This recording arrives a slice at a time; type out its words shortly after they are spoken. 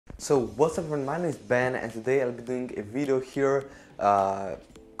So what's up everyone, my name is Ben and today I'll be doing a video here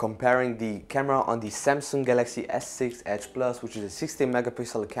comparing the camera on the Samsung Galaxy S6 Edge Plus, which is a 16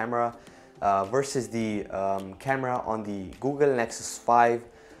 megapixel camera versus the camera on the Google Nexus 5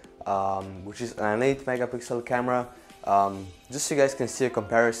 which is an 8 megapixel camera. Just so you guys can see a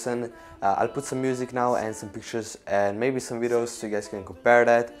comparison. I'll put some music now and some pictures and maybe some videos so you guys can compare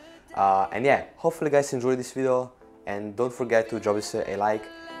that. And yeah, hopefully you guys enjoy this video and don't forget to drop this a like,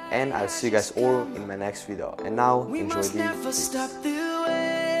 and I'll see you guys all in my next video. And now enjoy the video.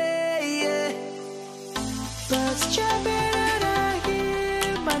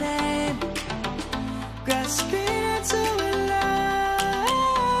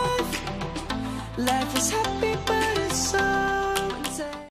 Life is happy.